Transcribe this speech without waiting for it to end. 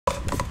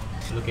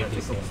Look at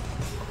this.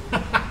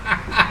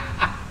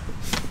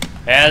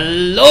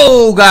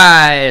 Hello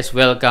guys,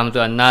 welcome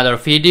to another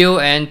video,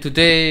 and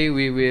today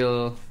we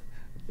will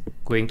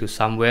going to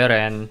somewhere,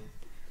 and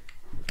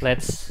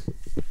let's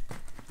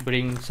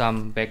bring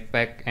some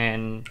backpack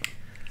and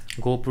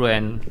GoPro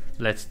and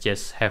let's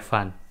just have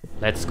fun.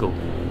 Let's go.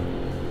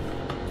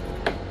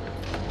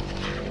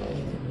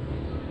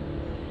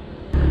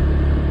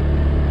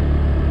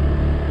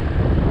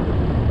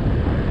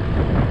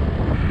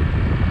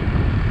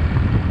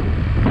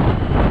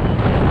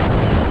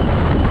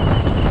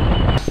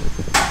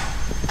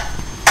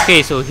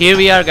 Okay, so here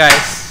we are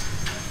guys.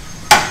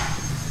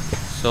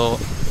 So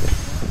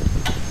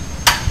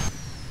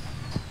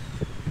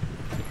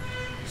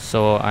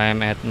I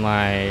am at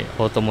my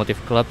automotive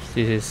club.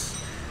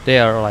 They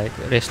are like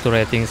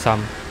restoring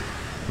some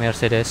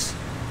Mercedes.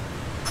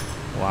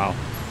 Wow.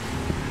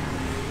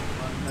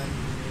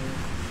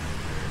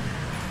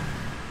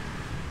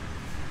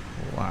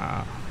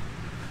 Wow.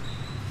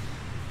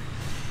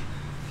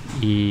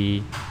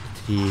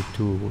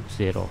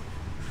 E320.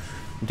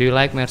 Do you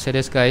like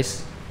Mercedes,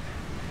 guys?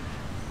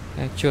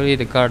 Actually,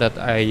 the car that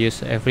I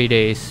use every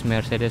day is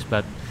Mercedes,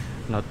 but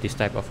not this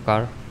type of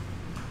car.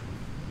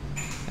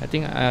 I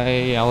think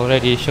I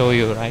already show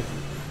you, right?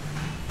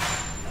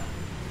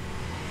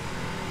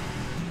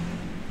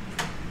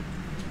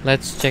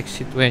 Let's check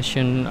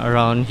situation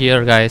around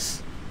here,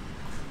 guys.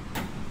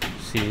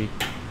 See.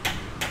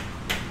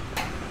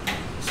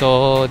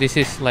 So this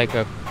is like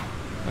a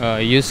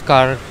used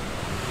car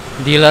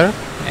dealer,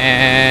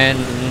 and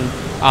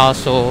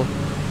also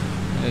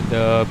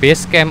the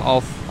base camp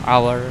of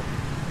our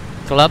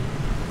club,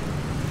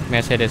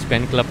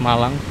 Mercedes-Benz Club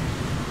Malang.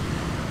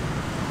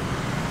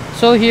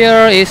 So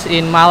here is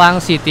in Malang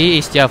City,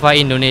 East Java,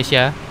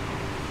 Indonesia.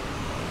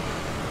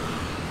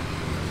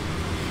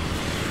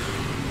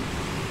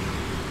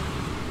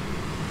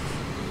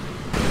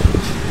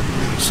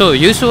 So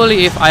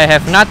usually if I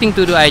have nothing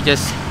to do, I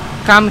just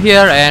come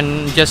here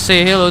and just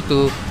say hello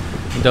to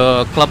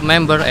the club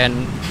member,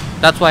 and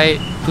that's why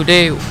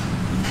today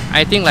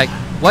I think like,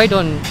 why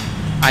don't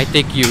I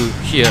take you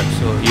here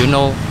so you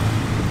know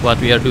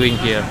what we are doing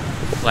here,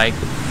 like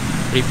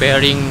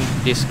repairing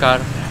this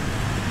car.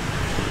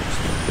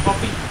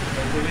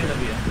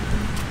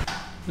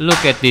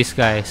 Look at this,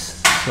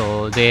 guys.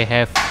 So they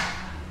have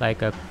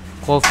like a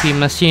coffee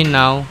machine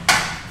now.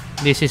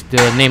 This is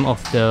the name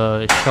of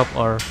the shop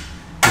or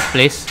this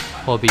place,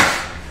 Hobbies.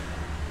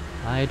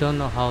 I don't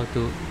know how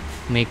to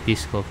make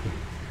this coffee.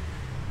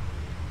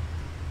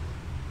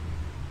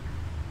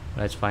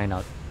 Let's find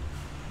out.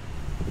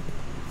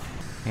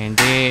 And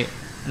they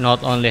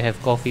not only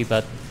have coffee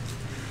but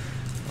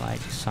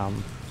like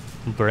some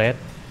bread.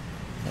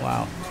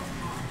 Wow.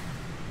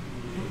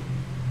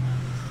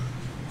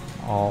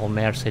 All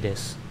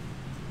Mercedes.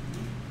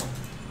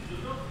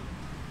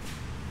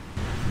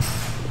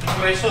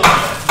 Espresso. Oh,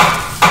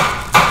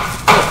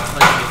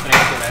 masih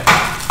espresso ya.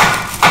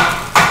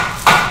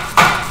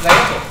 Gak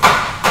itu.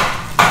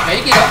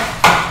 Kayak gitu.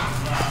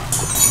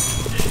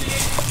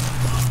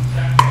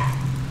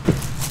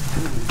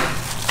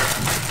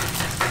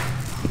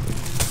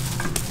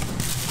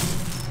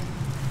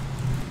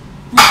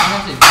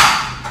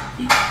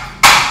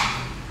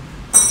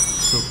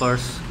 So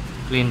first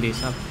clean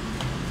this up.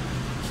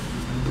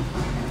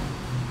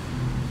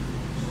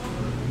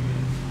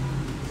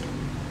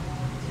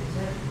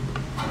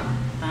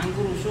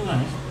 Tanganku rusuh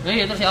kan?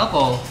 Ya terus ya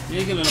apa?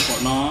 Ini kita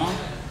lepokno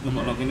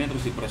kini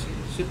terus dipres.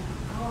 Sit.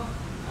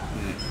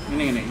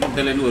 Ini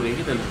dalen dhuwur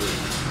iki dalen dhuwur.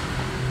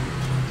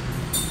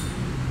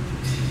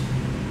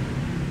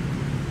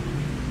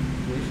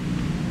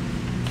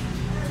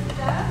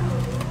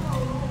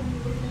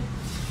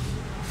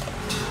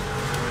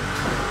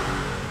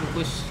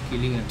 Fokus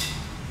gilingan.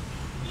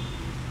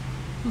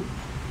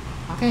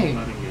 Oke.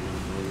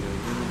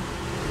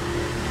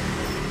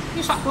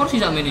 Ini sak porsi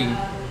sak meni iki.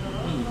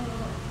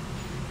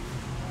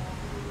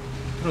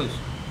 Terus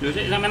Lho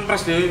sik sampean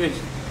pres dhewe wis.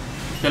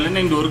 Dalen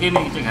ning dhuwur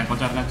kene iki gak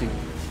kocar kacir.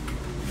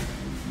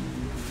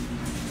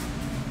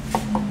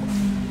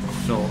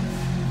 So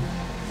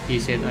he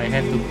said I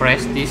have to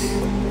press this.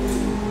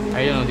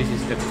 I don't know this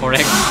is the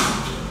correct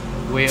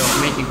way of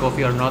making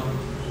coffee or not.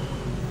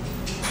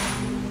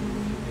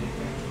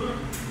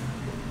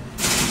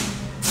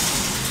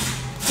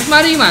 Terus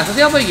mari mas,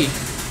 siapa iki?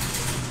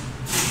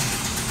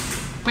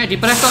 Mek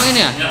dipres tok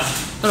ini ya? Ya.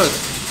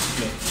 Terus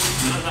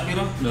Tak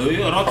kira. Lho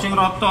iya rot sing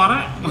rata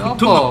arek. Ya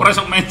Kudu apa? ngepres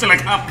kok mencelek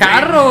kabeh.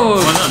 Karo.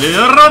 Mosok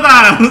ya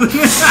rotan.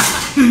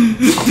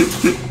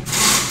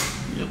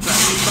 Ya gak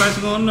dipres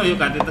ngono ya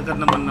gak ditekan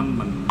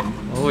temen-temen.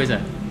 Oh wis ya.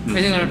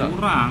 Wis ngono tok.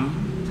 Kurang.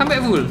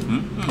 Sampai full.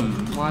 Heeh.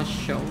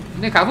 Masya Allah.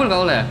 Ini gak full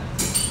kau lah.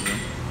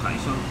 Gak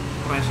iso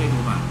prese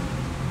kurang.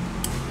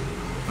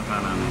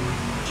 Tekanane.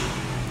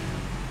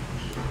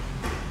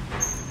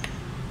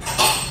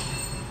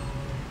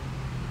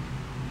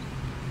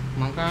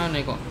 Makanya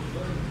kok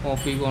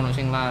kopi ku ono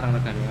sing larang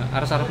rekan ya.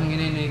 Arep-arep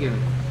ngene iki.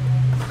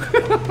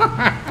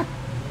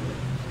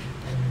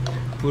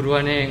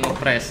 Buruane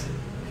ngepres.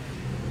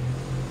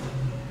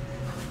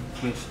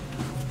 Wis.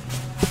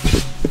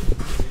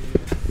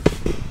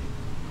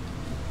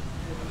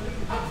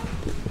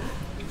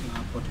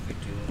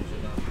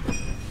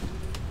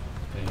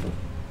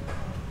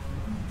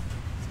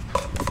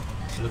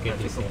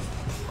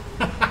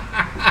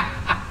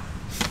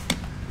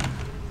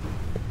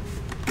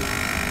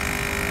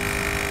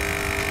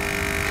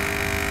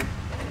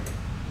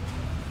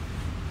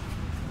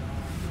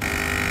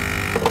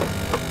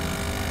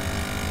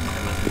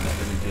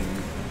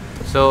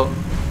 So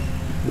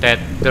that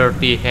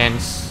dirty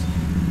hands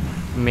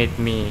made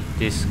me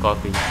this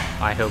coffee.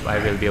 I hope I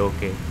will be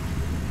okay.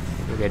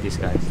 Look at this,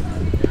 guys.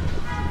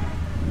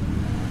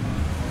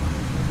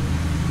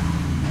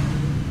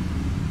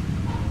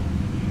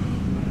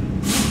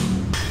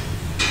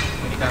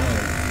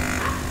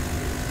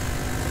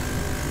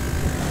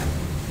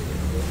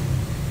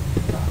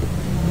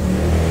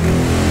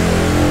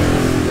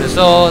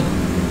 So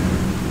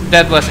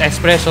that was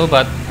espresso,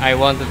 but I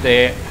wanted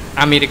the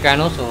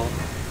Americano, so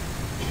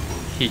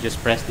he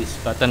just pressed this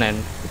button and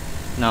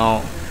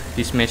now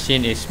this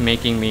machine is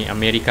making me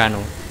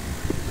Americano.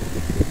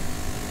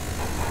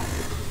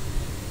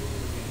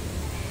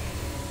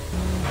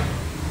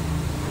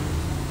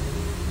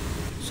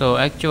 So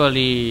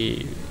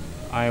actually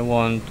I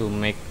want to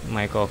make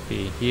my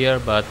coffee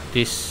here, but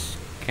this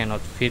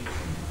cannot fit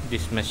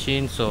this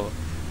machine, so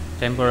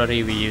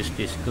temporarily we use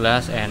this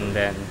glass and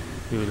then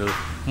we will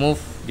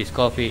move this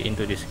coffee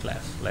into this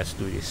glass. Let's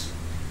do this.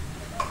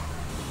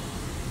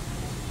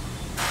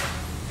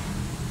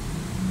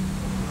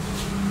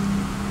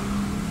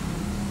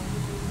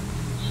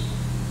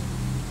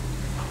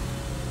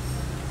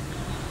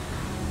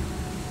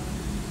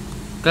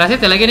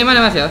 Gelasnya lagi di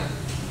mana, Mas ya?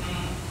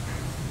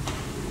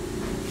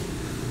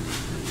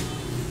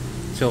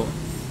 So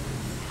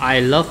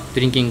I love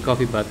drinking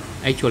coffee, but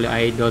actually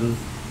I don't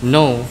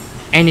know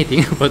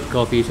anything about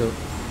coffee, so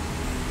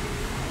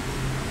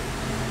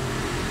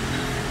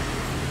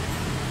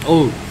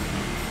oh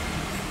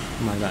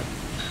my god.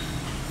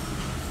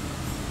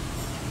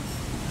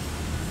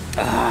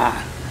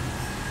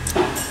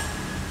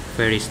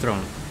 Very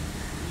strong.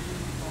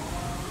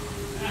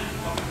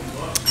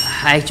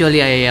 Actually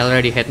I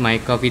already had my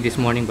coffee this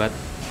morning, but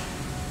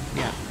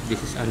yeah,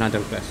 this is another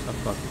glass of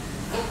coffee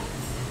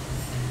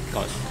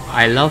because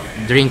I love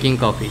drinking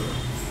coffee.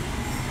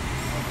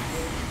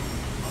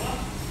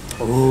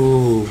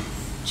 Oh,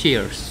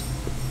 cheers.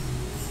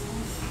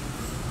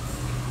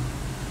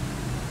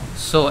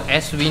 So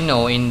as we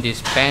know, in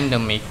this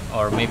pandemic,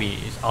 or maybe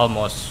it's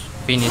almost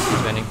finished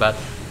this pandemic, but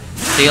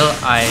still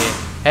I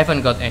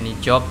haven't got any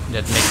job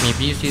that make me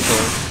busy. So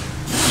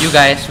you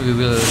guys, we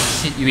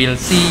will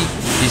see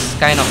this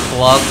kind of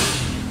vlogs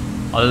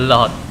a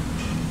lot.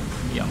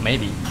 Yeah,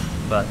 maybe.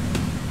 But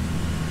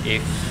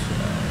if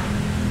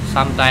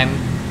sometime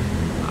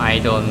I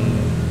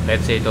don't,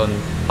 let's say, don't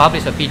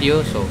publish a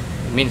video, so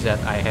it means that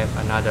I have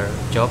another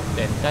job,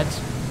 then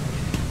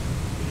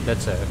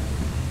that's a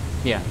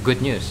yeah,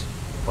 good news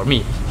for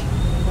me.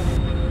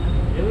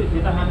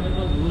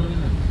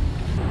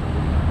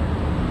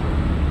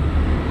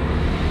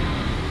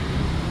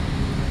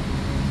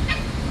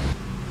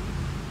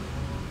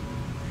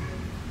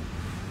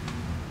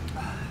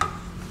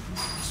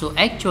 So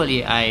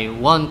actually I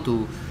want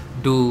to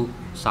do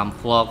some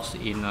vlogs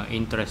in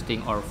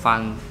interesting or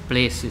fun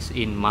places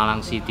in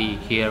Malang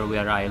City, here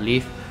where I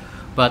live.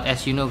 But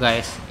as you know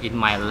guys, in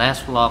my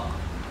last vlog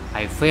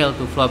I failed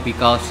to vlog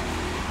because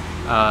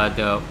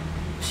the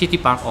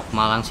city park of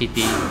Malang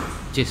City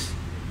just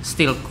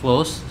still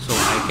closed, so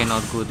I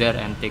cannot go there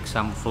and take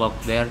some vlog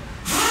there.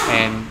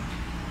 And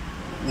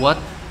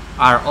what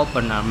are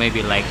open are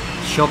maybe like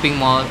shopping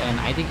mall, and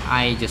I think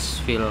I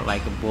just feel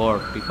like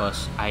bored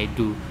because I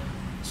do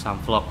some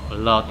vlog a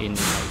lot in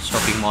like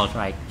shopping malls,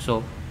 right?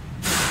 So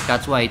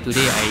that's why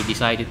today I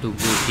decided to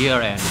go here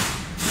and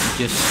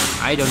just,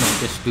 I don't know,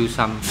 just do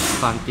some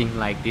fun thing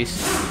like this.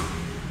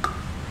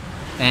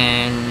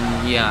 And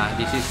yeah,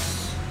 this is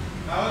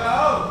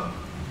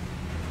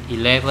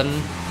 11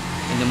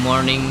 in the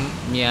morning,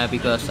 yeah,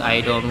 because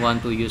I don't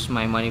want to use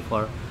my money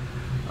for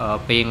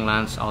paying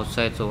lunch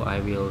outside, so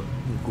I will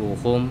go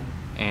home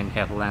and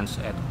have lunch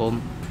at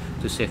home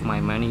to save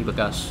my money,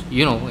 because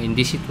you know, in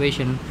this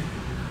situation,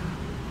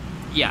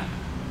 yeah,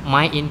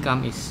 my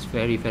income is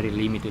very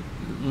limited,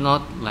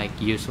 not like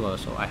usual,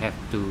 so I have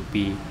to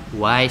be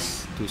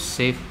wise to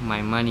save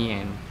my money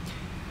and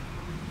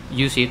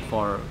use it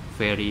for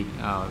very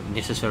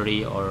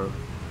necessary, or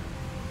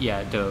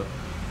yeah, the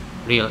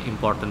real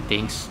important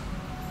things.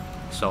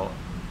 So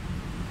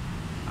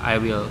I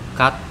will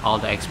cut all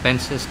the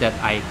expenses that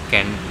I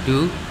can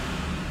do,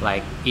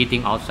 like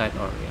eating outside,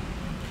 or yeah.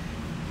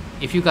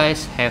 If you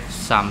guys have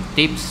some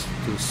tips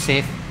to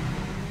save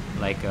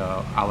like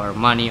our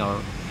money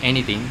or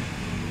anything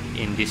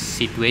in this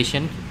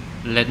situation,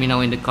 let me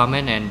know in the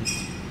comment, and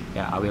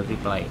yeah, I will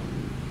reply,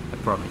 I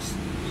promise.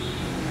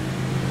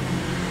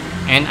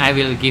 And I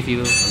will give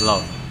you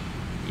love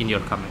in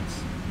your comments.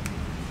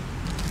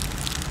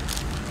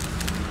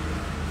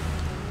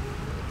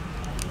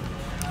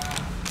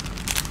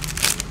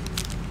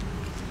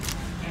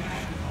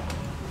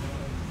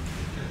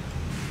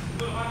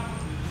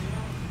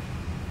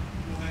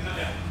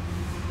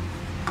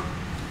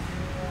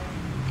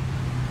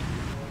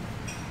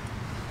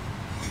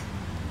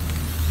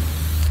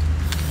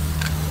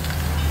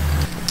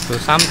 So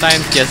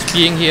sometimes just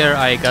being here,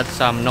 I got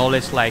some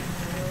knowledge like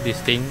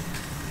this thing,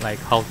 like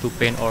how to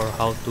paint or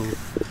how to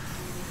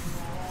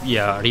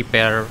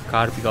repair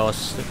car,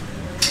 because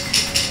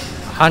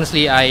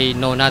honestly I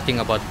know nothing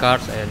about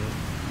cars, and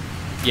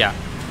yeah,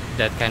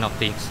 that kind of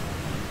things.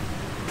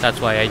 That's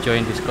why I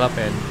joined this club,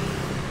 and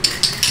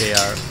they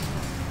are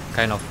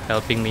kind of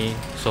helping me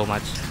so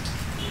much.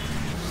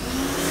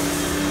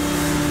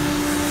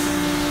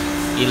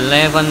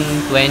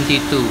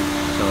 11:22.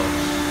 So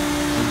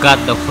got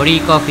the free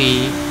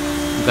coffee,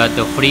 got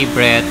the free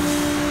bread,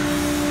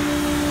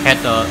 had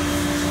a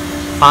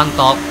fun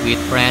talk with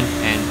friends,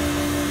 and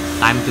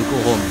time to go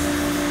home,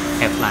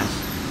 have lunch.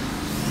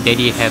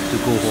 Daddy have to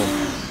go home.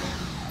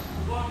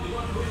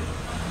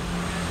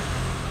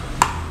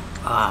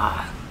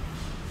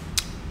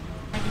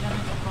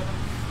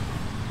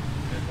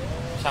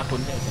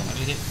 Sabun kayak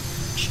gini.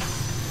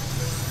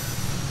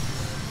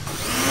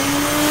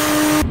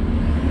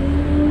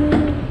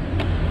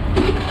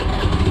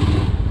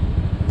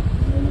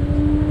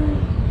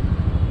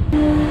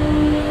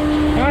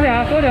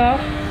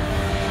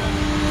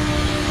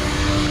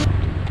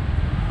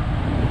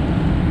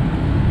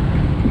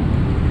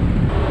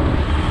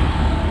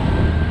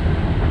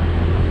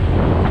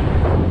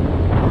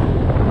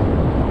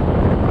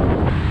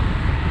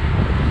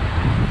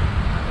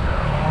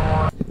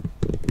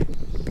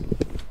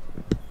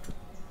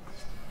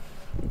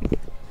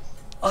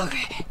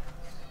 Okay.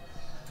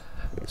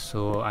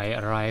 So I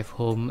arrive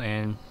home,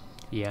 and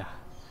yeah.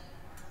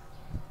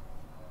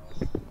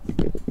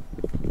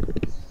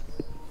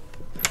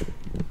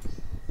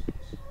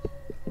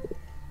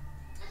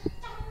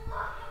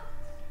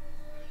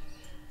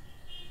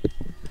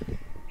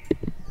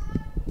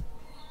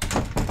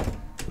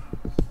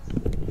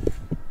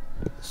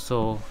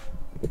 So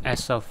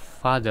as a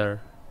father,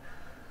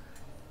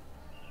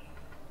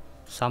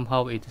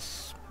 somehow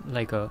it's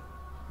like a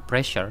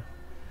pressure.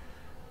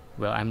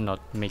 Well, I'm not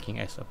making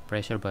as a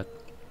pressure, but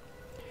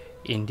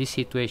in this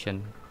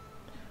situation,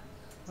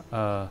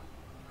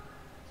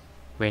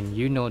 when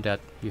you know that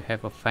you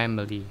have a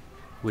family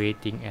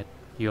waiting at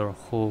your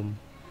home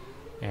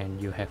and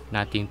you have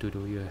nothing to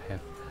do, you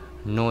have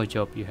no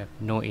job, you have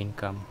no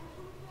income,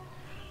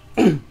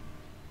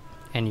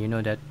 and you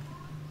know that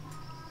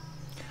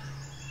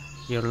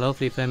your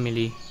lovely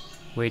family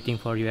waiting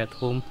for you at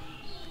home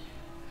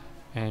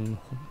and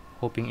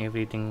hoping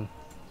everything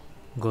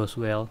goes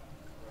well,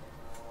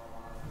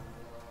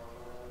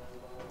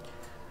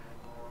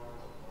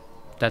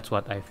 that's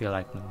what I feel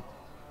like now.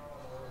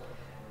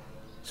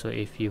 So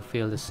if you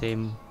feel the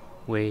same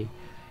way,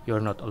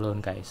 you're not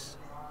alone, guys.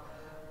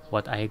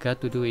 What I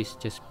got to do is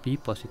just be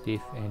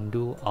positive and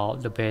do all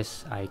the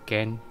best I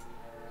can,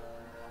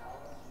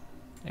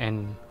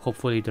 and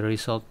hopefully the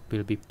result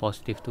will be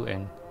positive too,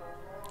 and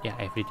yeah,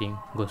 everything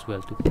goes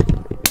well too.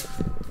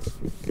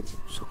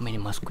 So many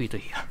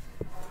mosquitoes here.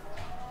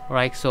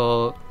 Alright,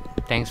 so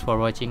thanks for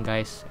watching,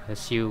 guys. I'll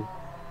see you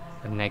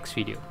in the next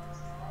video.